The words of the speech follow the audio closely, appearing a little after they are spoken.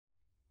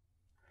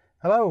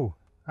Hello,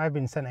 I've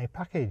been sent a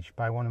package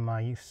by one of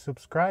my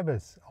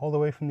subscribers all the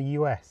way from the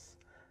US.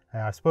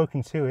 I've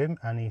spoken to him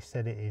and he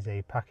said it is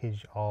a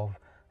package of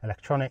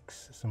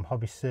electronics, some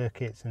hobby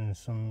circuits and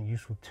some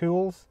useful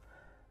tools,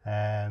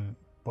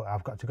 but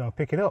I've got to go and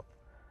pick it up.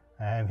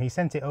 He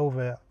sent it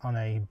over on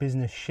a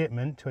business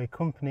shipment to a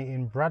company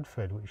in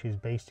Bradford, which is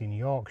based in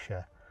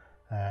Yorkshire.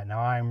 Now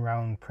I'm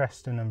round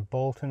Preston and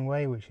Bolton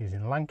way, which is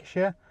in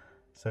Lancashire,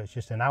 so it's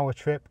just an hour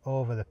trip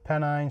over the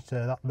Pennines to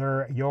that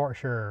there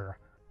Yorkshire.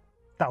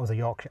 That was a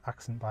Yorkshire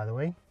accent, by the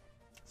way.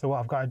 So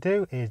what I've got to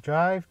do is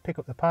drive, pick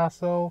up the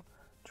parcel,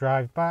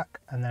 drive back,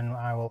 and then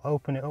I will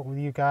open it up with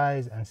you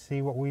guys and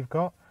see what we've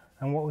got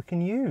and what we can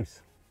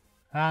use.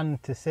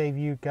 And to save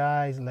you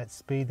guys, let's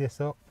speed this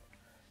up.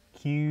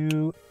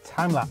 Cue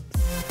time lapse.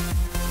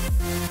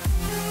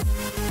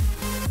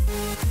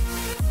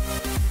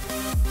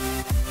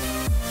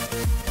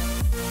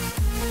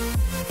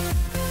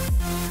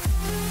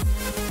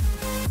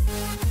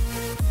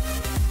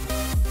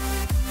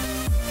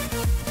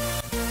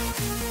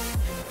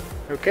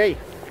 Okay,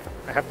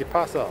 I have the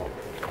parcel.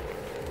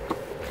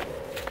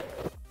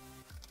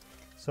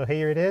 So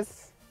here it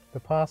is, the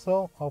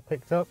parcel all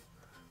picked up.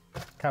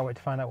 Can't wait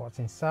to find out what's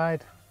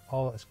inside.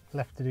 All that's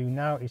left to do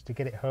now is to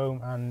get it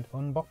home and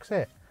unbox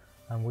it,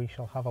 and we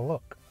shall have a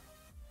look.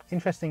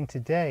 Interesting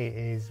today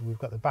is we've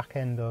got the back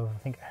end of, I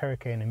think,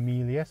 Hurricane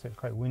Amelia, so it's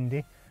quite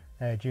windy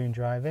during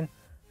driving.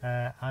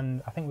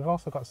 And I think we've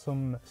also got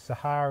some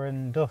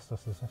Saharan dust, or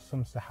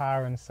some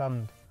Saharan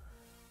sand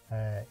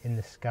in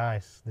the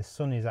skies. The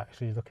sun is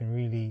actually looking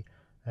really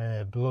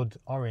blood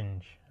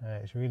orange.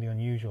 It's really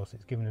unusual, so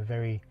it's given a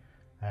very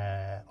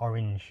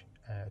orange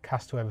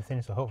cast to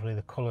everything, so hopefully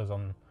the colours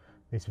on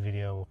this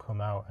video will come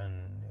out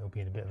and it'll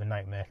be a bit of a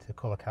nightmare to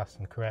colour cast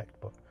and correct,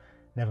 but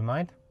never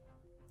mind.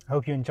 I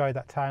hope you enjoyed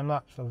that time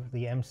lapse of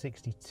the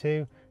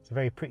M62. It's a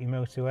very pretty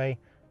motorway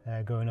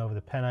going over the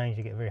Pennines.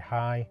 You get very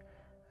high,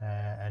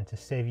 and to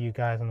save you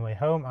guys on the way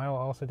home, I will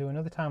also do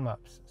another time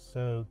lapse.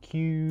 So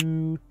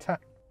cue time.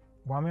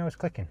 Why am I always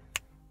clicking?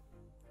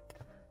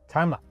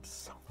 Time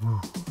lapse.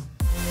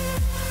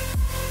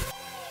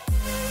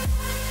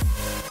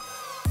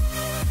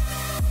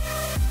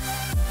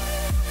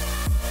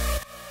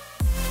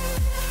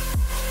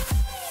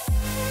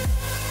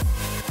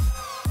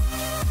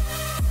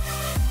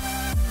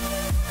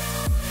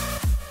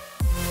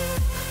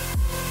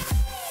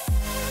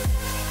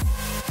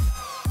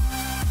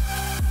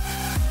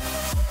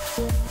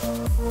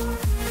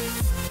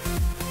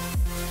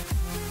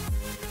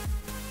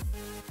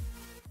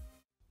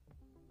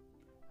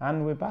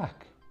 And we're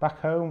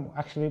back home,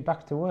 actually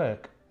back to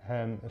work.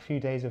 A few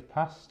days have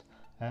passed.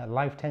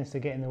 Life tends to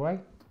get in the way.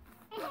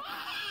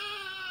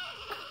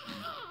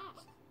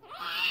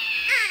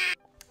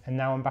 And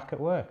now I'm back at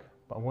work,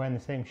 but I'm wearing the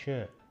same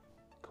shirt.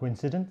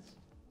 Coincidence?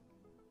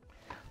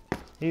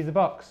 Here's the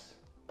box.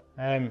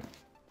 Very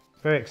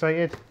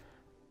excited.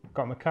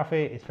 Got my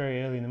coffee. It's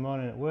very early in the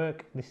morning at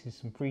work. This is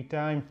some free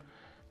time.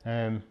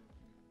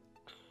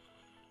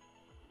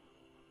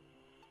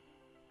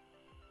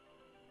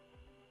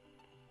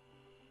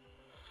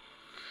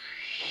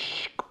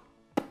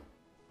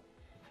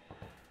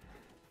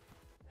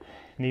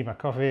 Need my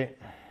coffee.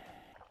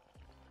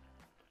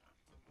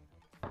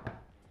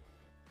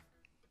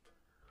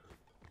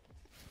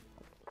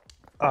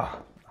 Ah,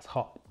 that's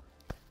hot.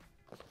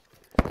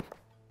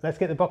 Let's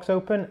get the box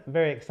open.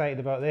 Very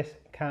excited about this.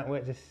 Can't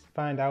wait to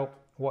find out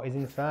what is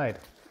inside.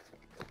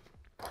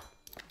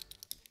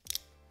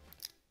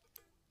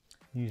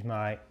 Use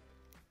my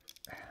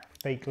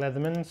fake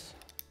Leathermans.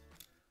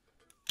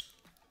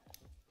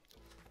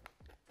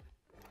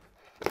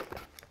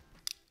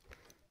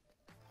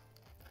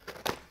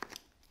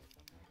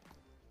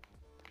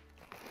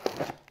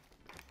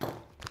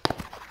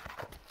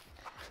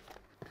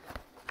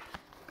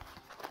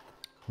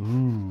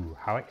 Ooh,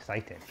 how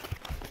exciting.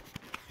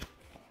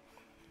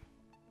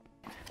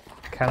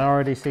 Can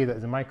already see that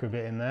there's a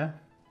microbit in there,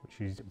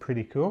 which is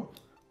pretty cool.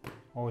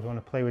 Always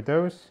want to play with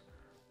those.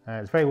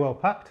 It's very well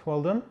packed.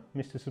 Well done,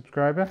 Mr.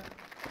 Subscriber.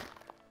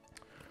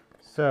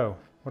 So,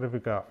 what have we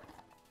got?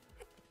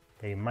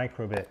 A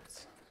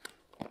microbit.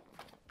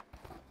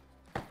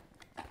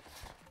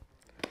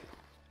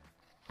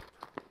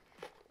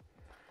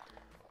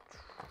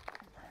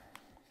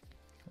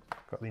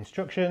 Got the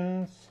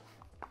instructions.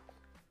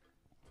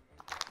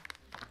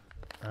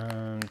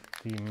 And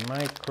the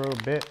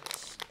microbit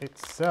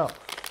itself.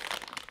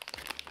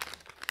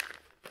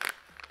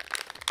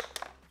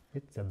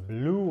 It's a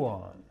blue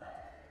one.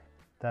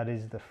 That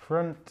is the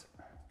front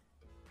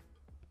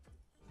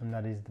and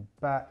that is the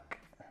back.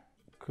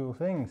 Cool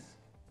things.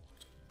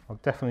 I'll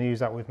definitely use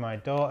that with my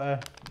daughter,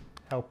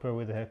 help her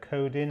with her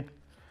coding.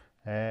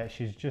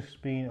 She's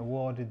just been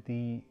awarded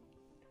the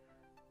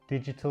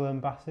digital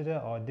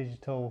ambassador or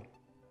digital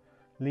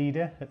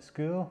leader at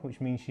school, which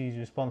means she's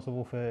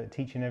responsible for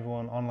teaching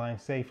everyone online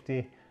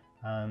safety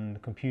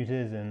and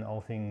computers and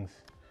all things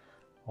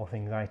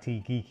IT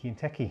geeky and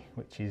techie,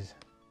 which is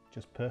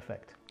just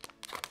perfect.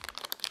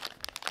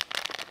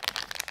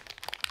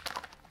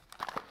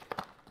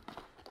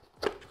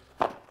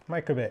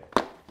 Microbit.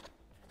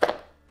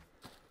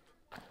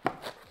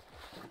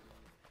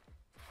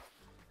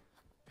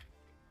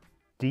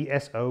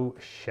 DSO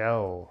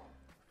shell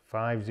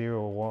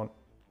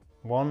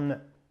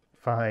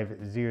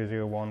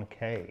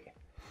 15001K.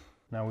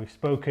 Now we've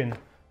spoken me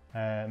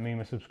and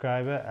my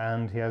subscriber,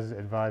 and he has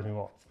advised me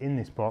what's in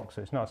this box,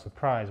 so it's not a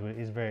surprise, but it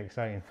is very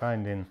exciting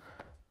finding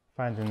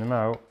them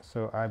out.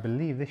 So I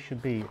believe this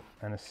should be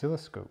an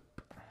oscilloscope.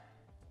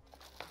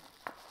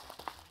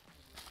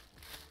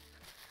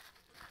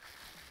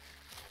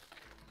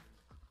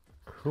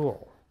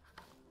 Cool.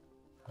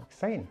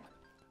 Exciting.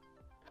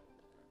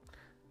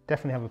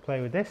 Definitely have a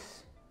play with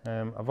this.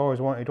 I've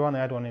always wanted one. I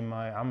had one in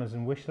my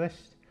Amazon wish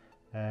list,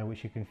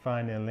 which you can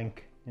find in a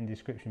link in the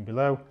description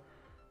below.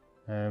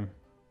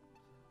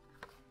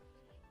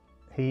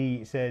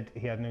 He said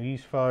he had no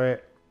use for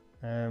it,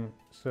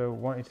 so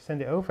wanted to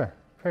send it over.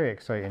 Very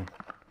exciting.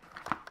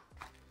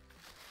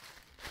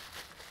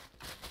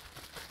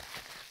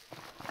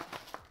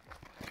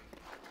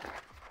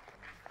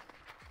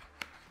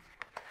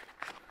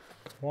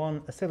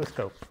 One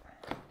oscilloscope.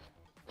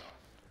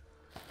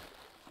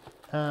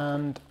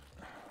 And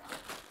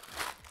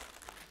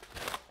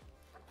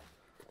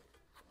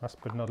last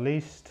but not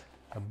least,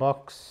 a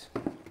box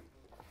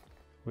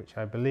which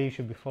I believe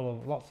should be full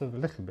of lots of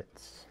little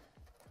bits.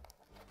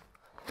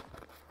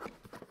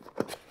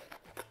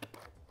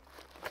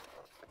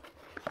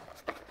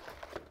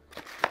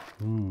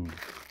 Ooh.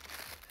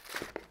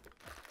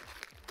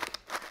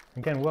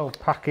 Again, well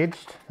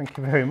packaged, thank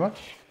you very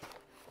much.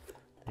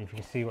 And if you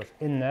can see what's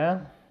in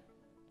there,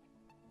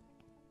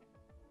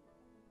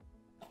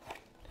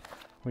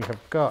 we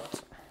have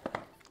got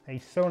a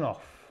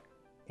Sonoff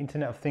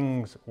Internet of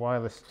Things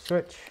wireless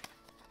switch.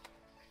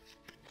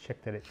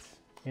 Check that it's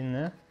in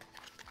there.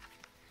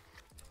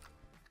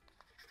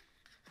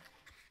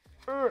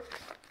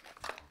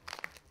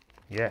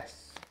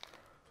 Yes.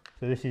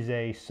 So this is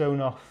a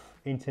Sonoff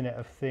Internet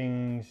of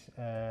Things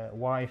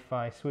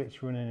Wi-Fi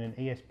switch running an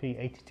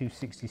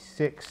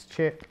ESP8266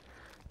 chip.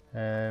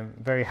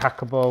 Very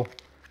hackable.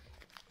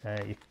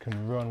 You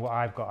can run what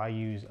I've got. I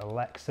use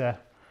Alexa,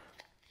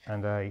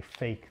 and I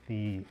fake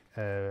the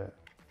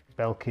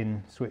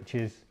Belkin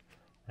switches,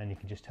 and you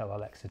can just tell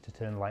Alexa to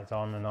turn lights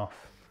on and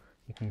off.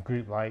 You can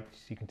group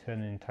lights, you can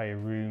turn an entire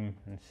room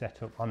and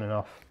set up on and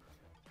off.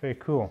 It's very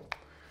cool.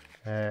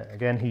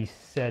 Again, he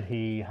said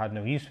he had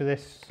no use for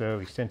this, so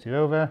he sent it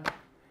over.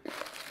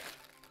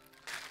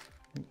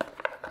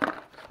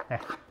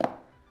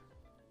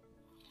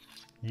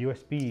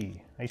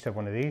 USB. I used to have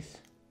one of these.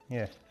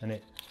 Yeah, and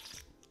it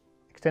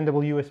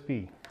extendable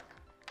USB,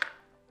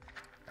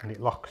 and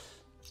it locks.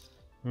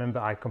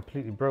 Remember, I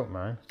completely broke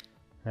mine.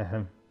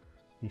 The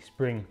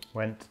spring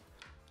went.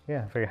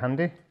 Yeah, very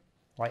handy.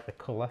 Like the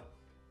colour.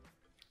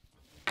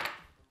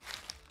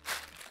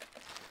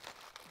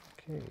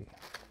 Okay,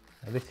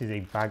 now this is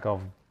a bag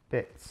of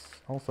bits,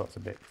 all sorts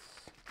of bits.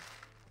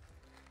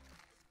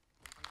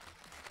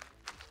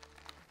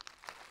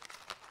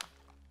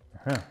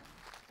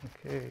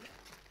 Okay.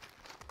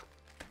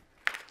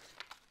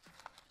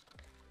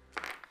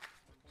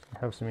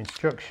 Have some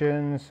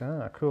instructions.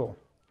 Ah, cool.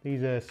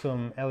 These are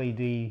some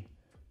LED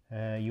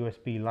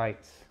USB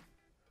lights.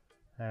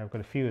 I've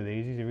got a few of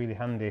these. These are really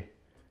handy.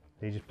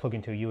 They just plug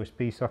into a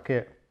USB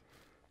socket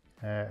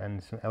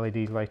and some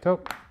LEDs light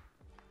up.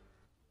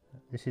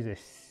 This is a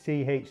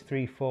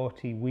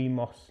CH340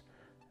 Wemos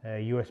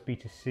USB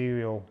to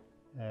serial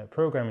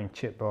programming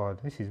chipboard.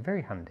 This is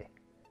very handy.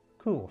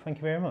 Cool, thank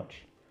you very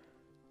much.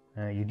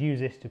 You'd use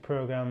this to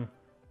program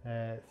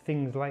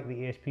things like the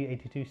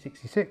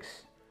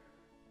ESP8266.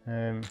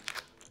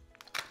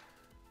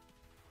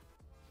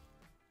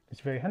 It's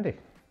very handy.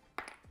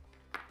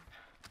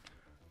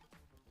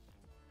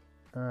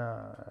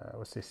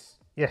 What's this?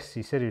 Yes,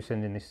 he said he was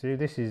sending this through.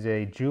 This is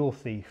a joule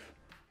thief,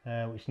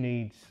 which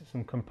needs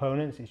some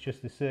components. It's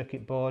just the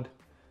circuit board.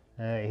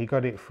 He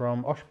got it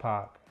from Osh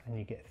Park, and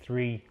you get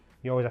 3.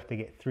 You always have to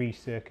get 3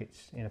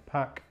 circuits in a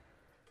pack.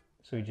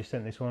 So he just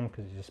sent this one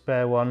because it's a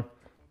spare one.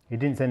 He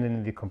didn't send any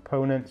of the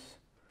components,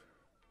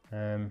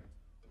 so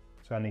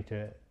I need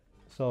to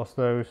source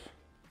those,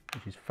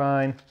 which is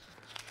fine.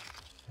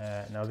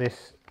 Now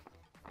this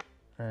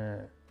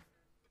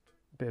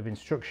bit of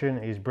instruction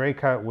is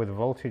breakout with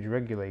voltage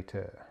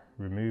regulator,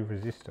 remove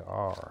resistor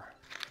R,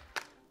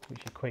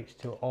 which equates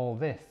to all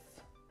this,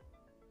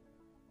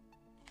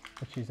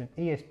 which is an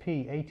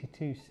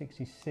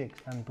ESP8266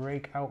 and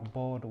breakout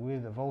board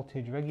with a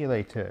voltage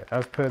regulator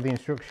as per the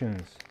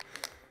instructions.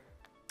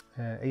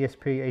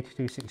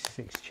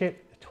 ESP8266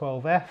 chip,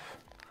 12F.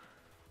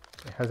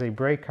 It has a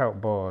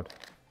breakout board.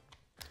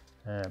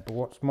 But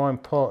what's more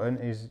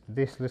important is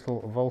this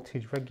little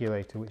voltage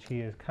regulator, which he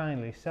has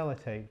kindly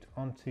sellotaped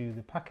onto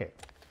the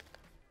packet.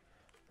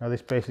 Now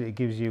this basically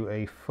gives you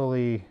a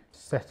fully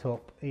set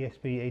up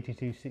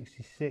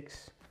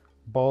ESP8266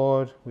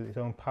 board with its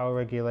own power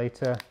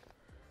regulator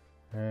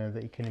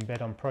that you can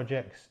embed on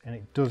projects, and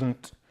it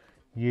doesn't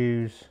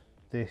use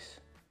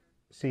this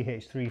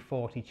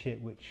CH340 chip,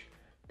 which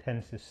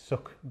tends to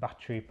suck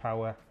battery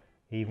power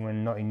even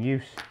when not in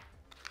use.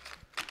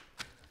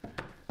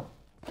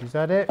 Is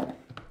that it?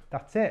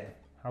 That's it.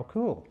 How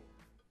cool.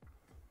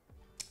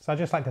 So I'd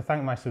just like to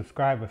thank my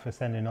subscriber for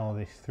sending all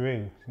this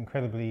through. It's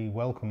incredibly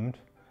welcomed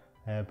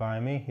by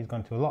me. He's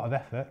gone to a lot of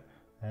effort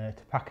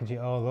to package it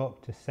all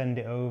up, to send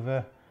it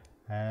over.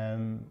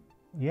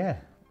 Yeah,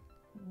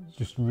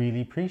 just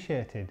really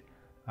appreciated.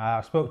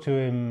 I spoke to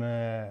him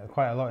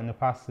quite a lot in the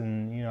past,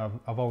 and you know,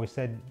 I've always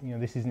said, you know,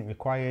 this isn't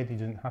required. He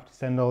doesn't have to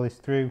send all this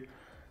through.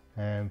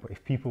 But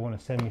if people want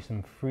to send me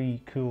some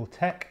free cool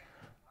tech,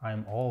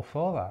 I'm all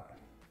for that.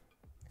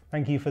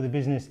 Thank you for the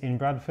business in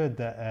Bradford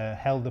that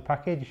held the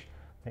package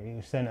that it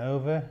was sent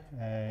over.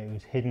 It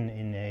was hidden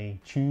in a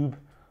tube,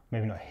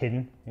 maybe not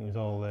hidden, it was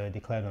all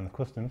declared on the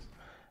customs,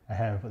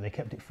 but they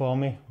kept it for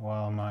me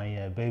while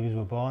my babies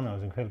were born. I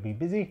was incredibly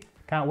busy.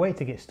 Can't wait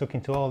to get stuck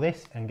into all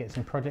this and get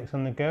some projects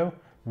on the go.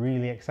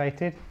 Really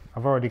excited.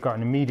 I've already got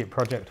an immediate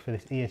project for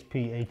this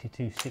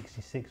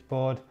ESP8266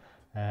 board.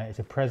 It's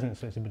a present,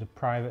 so it's a bit of a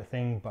private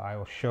thing, but I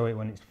will show it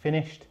when it's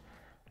finished.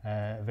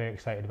 Very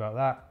excited about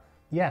that.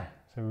 Yeah,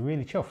 so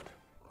really chuffed.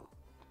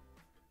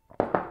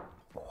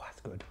 Oh,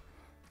 that's good.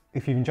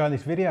 If you've enjoyed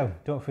this video,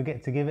 don't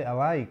forget to give it a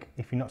like.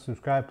 If you're not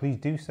subscribed, please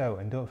do so,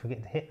 and don't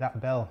forget to hit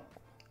that bell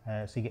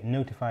so you get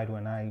notified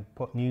when I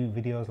put new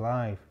videos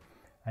live.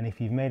 And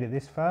if you've made it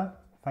this far,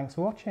 thanks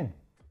for watching.